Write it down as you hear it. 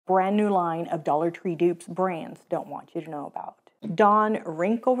brand new line of Dollar Tree Dupes brands don't want you to know about. Dawn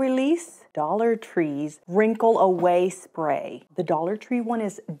Wrinkle Release, Dollar Tree's Wrinkle Away Spray. The Dollar Tree one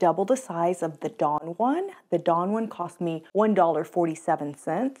is double the size of the Dawn one. The Dawn one cost me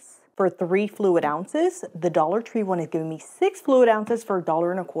 $1.47 for 3 fluid ounces. The Dollar Tree one is giving me 6 fluid ounces for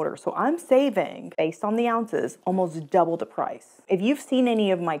 $1.25. So I'm saving, based on the ounces, almost double the price. If you've seen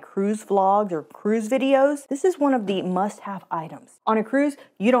any of my cruise vlogs or cruise videos, this is one of the must-have items. On a cruise,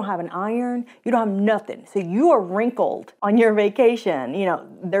 you don't have an iron, you don't have nothing. So you are wrinkled on your vacation. You know,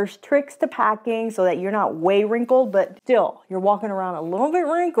 there's tricks to packing so that you're not way wrinkled, but still, you're walking around a little bit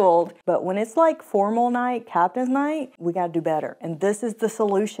wrinkled. But when it's like formal night, captain's night, we gotta do better. And this is the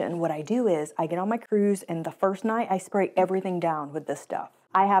solution. What I do is I get on my cruise and the first night I spray everything down with this stuff.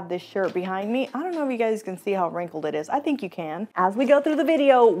 I have this shirt behind me. I don't know if you guys can see how wrinkled it is. I think you can. As we go through the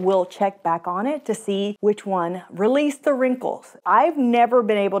video, we'll check back on it to see which one released the wrinkles. I've never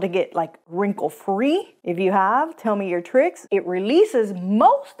been able to get like wrinkle free. If you have, tell me your tricks. It releases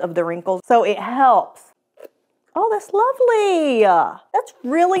most of the wrinkles, so it helps. Oh, that's lovely. That's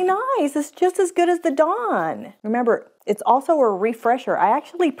really nice. It's just as good as the Dawn. Remember, it's also a refresher. I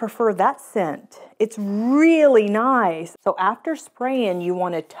actually prefer that scent. It's really nice. So after spraying, you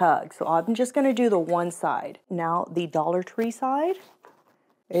want to tug. So I'm just going to do the one side. Now the Dollar Tree side.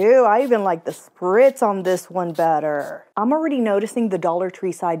 Ew, I even like the spritz on this one better. I'm already noticing the Dollar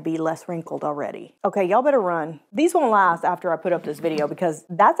Tree side be less wrinkled already. Okay, y'all better run. These won't last after I put up this video because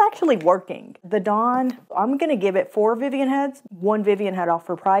that's actually working. The Dawn, I'm gonna give it 4 Vivian heads, 1 Vivian head off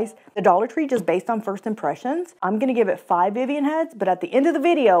for price. The Dollar Tree, just based on first impressions, I'm gonna give it 5 Vivian heads, but at the end of the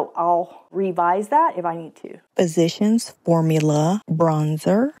video, I'll revise that if I need to. Physicians Formula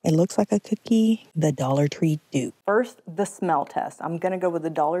Bronzer. It looks like a cookie. The Dollar Tree Dupe. First, the smell test. I'm gonna go with the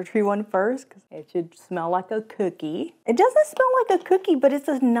Dollar Tree one first because it should smell like a cookie. It doesn't smell like a cookie, but it's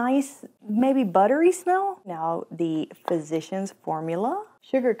a nice, maybe buttery smell. Now, the Physicians Formula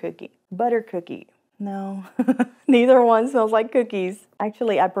Sugar Cookie. Butter cookie. No, neither one smells like cookies.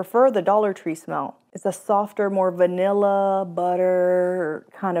 Actually, I prefer the Dollar Tree smell. It's a softer, more vanilla, butter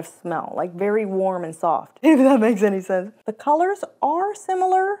kind of smell, like very warm and soft, if that makes any sense. The colors are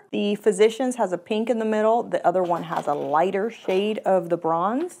similar. The Physicians has a pink in the middle. The other one has a lighter shade of the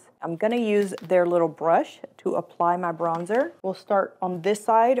bronze. I'm gonna use their little brush to apply my bronzer. We'll start on this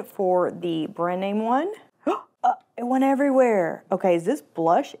side for the brand name one. It went everywhere. Okay, is this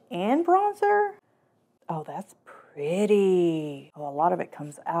blush and bronzer? Oh, that's pretty. Oh, a lot of it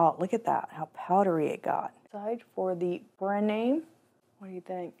comes out. Look at that, how powdery it got. Side for the brand name. What do you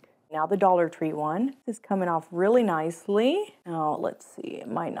think? Now the Dollar Tree one. This is coming off really nicely. Now, let's see. It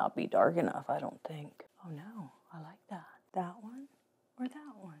might not be dark enough, I don't think. Oh no, I like that. That one or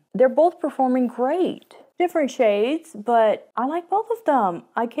that one? They're both performing great. Different shades, but I like both of them.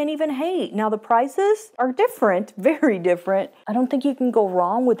 I can't even hate. Now the prices are different, very different. I don't think you can go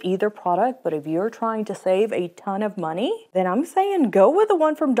wrong with either product, but if you're trying to save a ton of money, then I'm saying go with the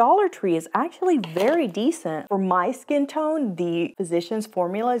one from Dollar Tree. It's actually very decent. For my skin tone, the Physicians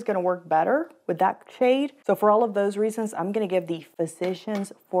Formula is gonna work better with that shade. So for all of those reasons, I'm gonna give the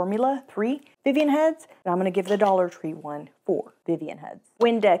Physicians Formula 3 Vivian heads, and I'm gonna give the Dollar Tree one 4 Vivian heads.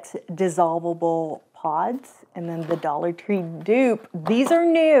 Windex dissolvable pods, and then the Dollar Tree Dupe. These are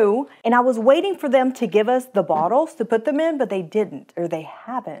new, and I was waiting for them to give us the bottles to put them in, but they didn't, or they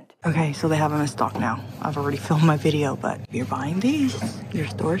haven't. Okay, so they have them in stock now. I've already filmed my video, but if you're buying these, your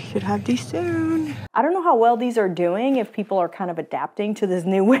store should have these soon. I don't know how well these are doing, if people are kind of adapting to this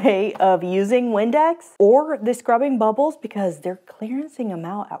new way of using Windex or the scrubbing bubbles, because they're clearancing them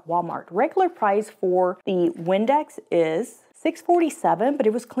out at Walmart. Regular price for the Windex is $6.47, but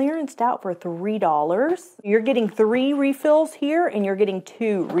it was clearanced out for $3. You're getting 3 refills here, and you're getting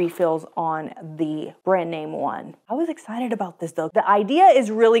 2 refills on the brand name one. I was excited about this though. The idea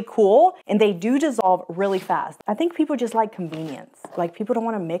is really cool, and they do dissolve really fast. I think people just like convenience. Like, people don't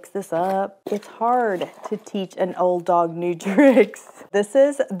want to mix this up. It's hard to teach an old dog new tricks. This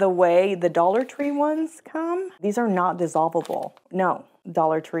is the way the Dollar Tree ones come. These are not dissolvable. No.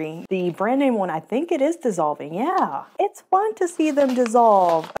 Dollar Tree. The brand name one, I think it is dissolving. Yeah, it's fun to see them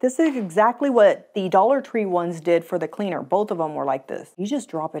dissolve. This is exactly what the Dollar Tree ones did for the cleaner. Both of them were like this. You just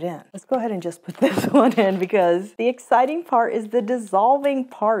drop it in. Let's go ahead and just put this one in, because the exciting part is the dissolving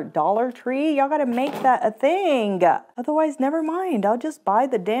part. Dollar Tree, y'all gotta make that a thing. Otherwise, never mind. I'll just buy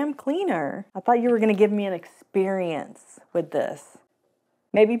the damn cleaner. I thought you were gonna give me an experience with this.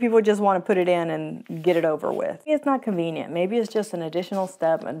 Maybe people just want to put it in and get it over with. It's not convenient. Maybe it's just an additional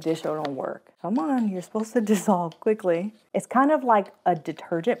step, additional work. Come on, you're supposed to dissolve quickly. It's kind of like a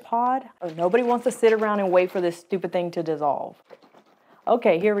detergent pod. Nobody wants to sit around and wait for this stupid thing to dissolve.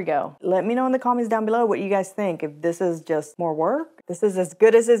 Okay, here we go. Let me know in the comments down below what you guys think. If this is just more work, this is as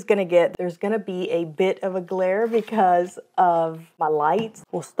good as it's gonna get. There's gonna be a bit of a glare because of my lights.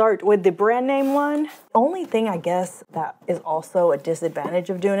 We'll start with the brand name one. Only thing I guess that is also a disadvantage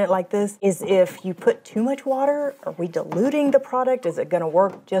of doing it like this is if you put too much water, are we diluting the product? Is it gonna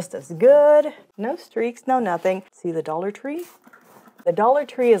work just as good? No streaks, no nothing. See the Dollar Tree? The Dollar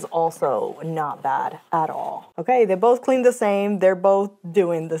Tree is also not bad at all. Okay, they both clean the same. They're both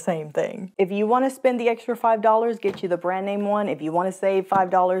doing the same thing. If you want to spend the extra $5, get you the brand name one. If you want to save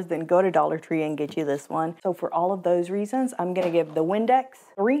 $5, then go to Dollar Tree and get you this one. So for all of those reasons, I'm going to give the Windex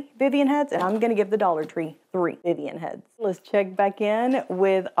 3 Vivian heads, and I'm going to give the Dollar Tree 3 Vivian heads. Let's check back in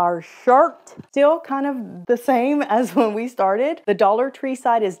with our shirt. Still kind of the same as when we started. The Dollar Tree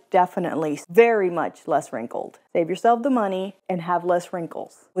side is definitely very much less wrinkled. Save yourself the money and have less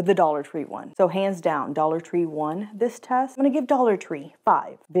wrinkles with the Dollar Tree one. So hands down, Dollar Tree won this test. I'm gonna give Dollar Tree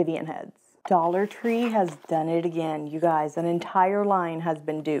 5 Vivian heads. Dollar Tree has done it again, you guys. An entire line has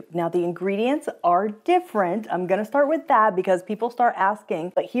been duped. Now the ingredients are different. I'm gonna start with that because people start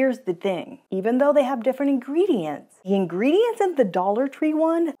asking, but here's the thing. Even though they have different ingredients, the ingredients in the Dollar Tree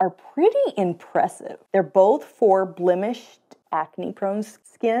one are pretty impressive. They're both for blemished, acne-prone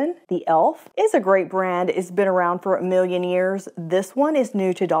skin. The e.l.f. is a great brand. It's been around for a million years. This one is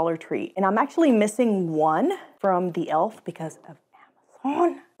new to Dollar Tree. And I'm actually missing one from the e.l.f. because of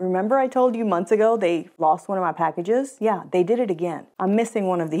Amazon. Remember I told you months ago they lost one of my packages? Yeah, they did it again. I'm missing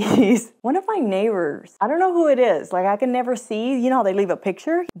one of these. One of my neighbors, I don't know who it is. Like I can never see, you know how they leave a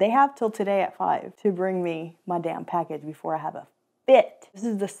picture? They have till today at 5 to bring me my damn package before I have a fit. This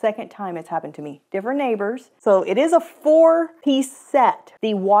is the second time it's happened to me. Different neighbors. So it is a 4-piece set.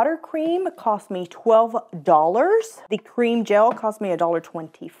 The water cream cost me $12. The cream gel cost me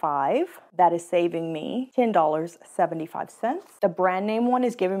 $1.25. That is saving me $10.75. The brand name one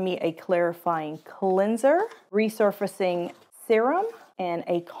is giving me a clarifying cleanser, resurfacing serum, and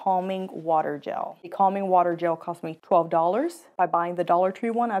a calming water gel. The calming water gel cost me $12. By buying the Dollar Tree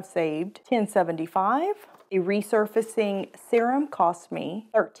one, I've saved $10.75. The resurfacing serum cost me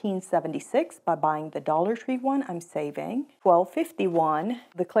 $13.76. By buying the Dollar Tree one, I'm saving $12.51.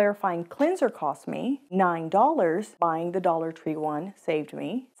 The clarifying cleanser cost me $9. Buying the Dollar Tree one saved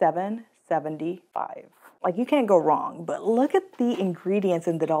me $7.75. Like you can't go wrong, but look at the ingredients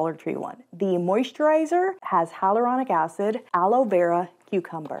in the Dollar Tree one. The moisturizer has hyaluronic acid, aloe vera,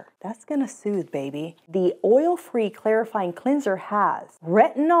 cucumber. That's gonna soothe, baby. The oil-free clarifying cleanser has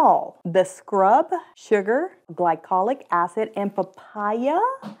retinol, the scrub, sugar, glycolic acid, and papaya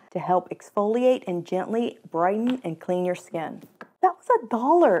to help exfoliate and gently brighten and clean your skin. That was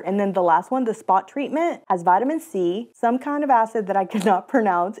 $1. And then the last one, the spot treatment, has vitamin C, some kind of acid that I cannot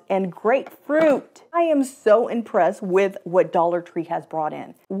pronounce, and grapefruit. I am so impressed with what Dollar Tree has brought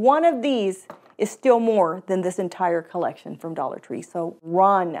in. One of these is still more than this entire collection from Dollar Tree. So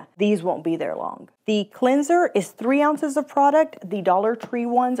run. These won't be there long. The cleanser is 3 ounces of product. The Dollar Tree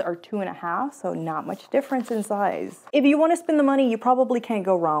ones are 2.5, so not much difference in size. If you want to spend the money, you probably can't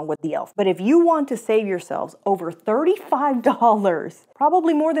go wrong with the e.l.f. But if you want to save yourselves over $35,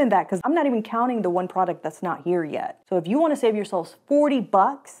 probably more than that, because I'm not even counting the one product that's not here yet. So if you want to save yourselves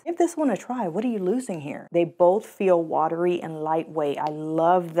 $40, give this one a try. What are you losing here? They both feel watery and lightweight. I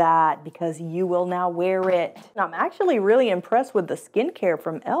love that because you will now wear it. And I'm actually really impressed with the skincare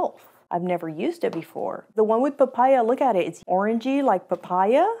from e.l.f. I've never used it before. The one with papaya, look at it. It's orangey like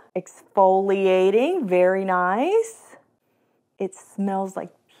papaya. Exfoliating, very nice. It smells like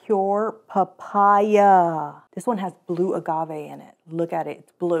pure papaya. This one has blue agave in it. Look at it,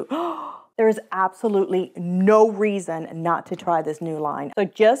 it's blue. There's absolutely no reason not to try this new line. So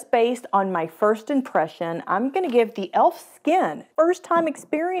just based on my first impression, I'm gonna give the e.l.f. Skin, first time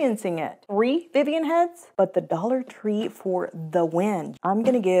experiencing it, 3 Vivian heads, but the Dollar Tree for the win. I'm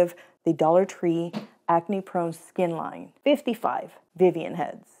gonna give the Dollar Tree Acne Prone Skin line 55 Vivian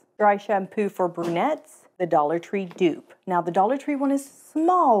heads. Dry shampoo for brunettes, the Dollar Tree Dupe. Now the Dollar Tree one is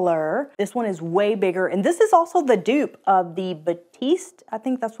smaller. This one is way bigger. And this is also the dupe of the Batiste. I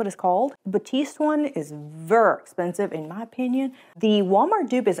think that's what it's called. The Batiste one is very expensive in my opinion. The Walmart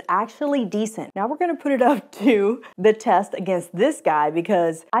dupe is actually decent. Now we're gonna put it up to the test against this guy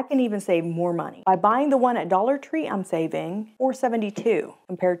because I can even save more money. By buying the one at Dollar Tree, I'm saving $4.72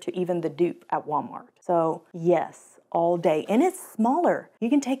 compared to even the dupe at Walmart. So yes, all day. And it's smaller. You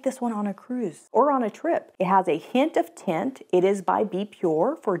can take this one on a cruise or on a trip. It has a hint of tint. It is by Be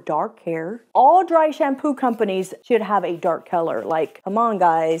Pure for dark hair. All dry shampoo companies should have a dark color. Like, come on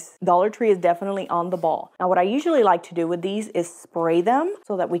guys. Dollar Tree is definitely on the ball. Now what I usually like to do with these is spray them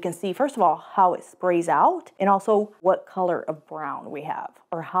so that we can see, first of all, how it sprays out and also what color of brown we have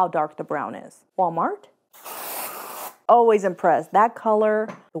or how dark the brown is. Walmart. Always impressed. That color,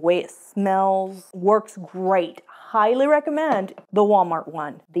 the way it smells, works great. Highly recommend the Walmart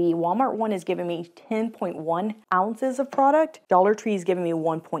one. The Walmart one is giving me 10.1 ounces of product. Dollar Tree is giving me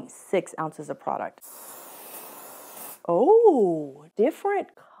 1.6 ounces of product. Oh, different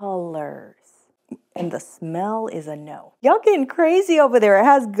colors. And the smell is a no. Y'all getting crazy over there. It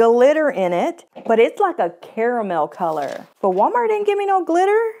has glitter in it, but it's like a caramel color. But Walmart didn't give me no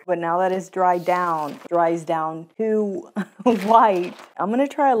glitter. But now that it's dries down to white. I'm gonna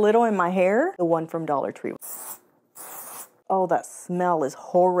try a little in my hair. The one from Dollar Tree. Oh, that smell is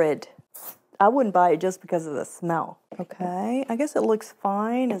horrid. I wouldn't buy it just because of the smell. Okay, I guess it looks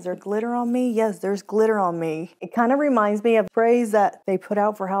fine. Is there glitter on me? Yes, there's glitter on me. It kind of reminds me of sprays that they put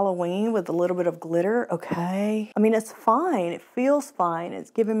out for Halloween with a little bit of glitter. Okay, I mean, it's fine. It feels fine. It's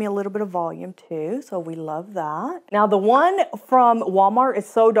giving me a little bit of volume too, so we love that. Now, the one from Walmart is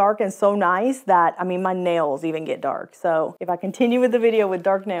so dark and so nice that, I mean, my nails even get dark. So if I continue with the video with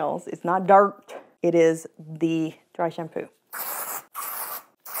dark nails, it's not dark. It is the dry shampoo.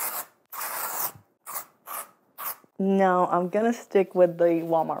 No, I'm gonna stick with the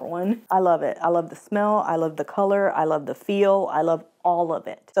Walmart one. I love it. I love the smell. I love the color. I love the feel. I love all of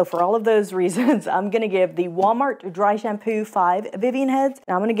it. So for all of those reasons, I'm gonna give the Walmart dry shampoo 5 Vivian heads.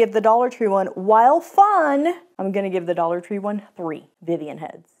 And I'm gonna give the Dollar Tree one, while fun, I'm gonna give the Dollar Tree one 3 Vivian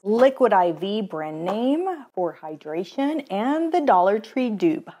heads. Liquid IV brand name for hydration, and the Dollar Tree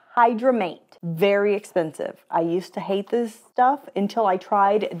dupe, Hydramate. Very expensive. I used to hate this stuff until I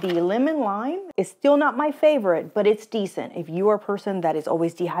tried the lemon lime. It's still not my favorite, but it's decent. If you are a person that is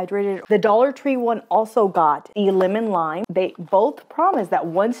always dehydrated. The Dollar Tree one also got the lemon lime. They both promise that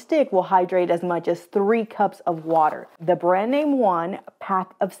one stick will hydrate as much as 3 cups of water. The brand name one,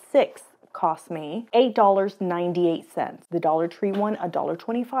 pack of 6, cost me $8.98. The Dollar Tree one,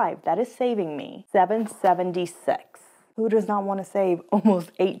 $1.25. That is saving me $7.76. Who does not want to save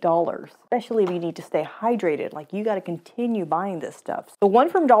almost $8? Especially if you need to stay hydrated. Like, you got to continue buying this stuff. The one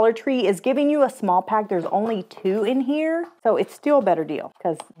from Dollar Tree is giving you a small pack. There's only 2 in here. So it's still a better deal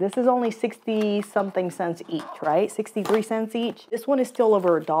because this is only 60 something cents each, right? 63 cents each. This one is still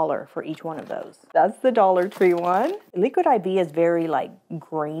over $1 for each one of those. That's the Dollar Tree one. Liquid IV is very like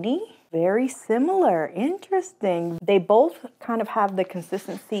grainy. Very similar. Interesting. They both kind of have the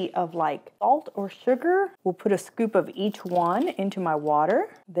consistency of like salt or sugar. We'll put a scoop of each one into my water.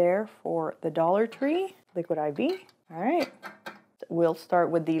 There for the Dollar Tree Liquid IV. All right. We'll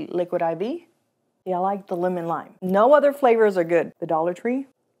start with the Liquid IV. Yeah, I like the lemon lime. No other flavors are good. The Dollar Tree.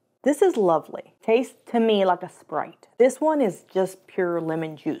 This is lovely. Tastes to me like a Sprite. This one is just pure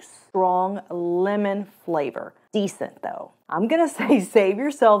lemon juice. Strong lemon flavor. Decent though. I'm gonna say save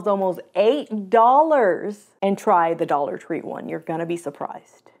yourselves almost $8 and try the Dollar Tree one. You're gonna be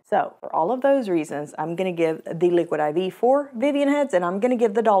surprised. So for all of those reasons, I'm gonna give the Liquid IV 4 Vivian heads, and I'm gonna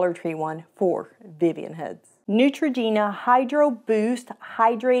give the Dollar Tree one 4 Vivian heads. Neutrogena Hydro Boost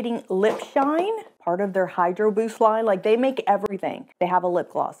Hydrating Lip Shine. Part of their Hydro Boost line. Like, they make everything. They have a lip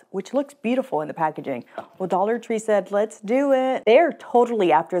gloss, which looks beautiful in the packaging. Well, Dollar Tree said, let's do it. They're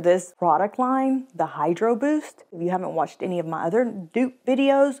totally after this product line, the Hydro Boost. If you haven't watched any of my other dupe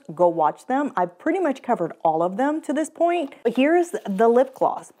videos, go watch them. I've pretty much covered all of them to this point. But here's the lip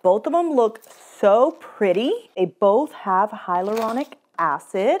gloss. Both of them look so pretty. They both have hyaluronic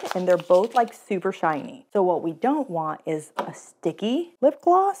acid, and they're both like super shiny. So what we don't want is a sticky lip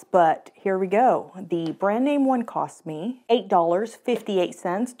gloss, but here we go. The brand name one cost me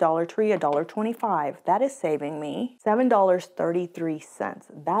 $8.58, Dollar Tree $1.25. That is saving me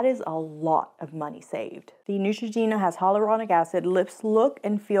 $7.33. That is a lot of money saved. The Neutrogena has hyaluronic acid. Lips look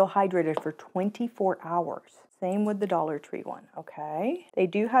and feel hydrated for 24 hours. Same with the Dollar Tree one, okay? They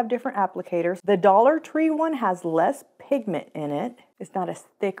do have different applicators. The Dollar Tree one has less pigment in it. It's not as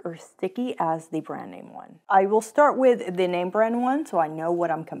thick or sticky as the brand name one. I will start with the name brand one so I know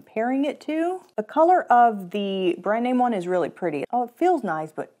what I'm comparing it to. The color of the brand name one is really pretty. Oh, it feels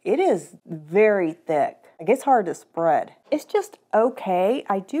nice, but it is very thick. It gets hard to spread. It's just okay.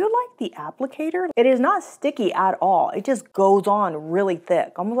 I do like the applicator. It is not sticky at all. It just goes on really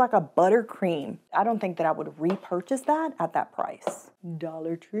thick, almost like a buttercream. I don't think that I would repurchase that at that price.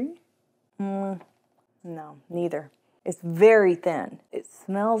 Dollar Tree? No, neither. It's very thin. It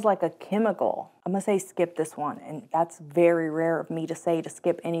smells like a chemical. I'm gonna say skip this one, and that's very rare of me to say to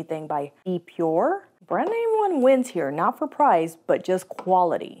skip anything by Be Pure. Brand name one wins here, not for price, but just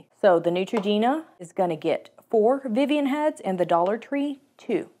quality. So the Neutrogena is gonna get 4 Vivian heads, and the Dollar Tree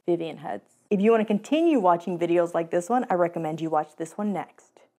 2 Vivian heads. If you want to continue watching videos like this one, I recommend you watch this one next.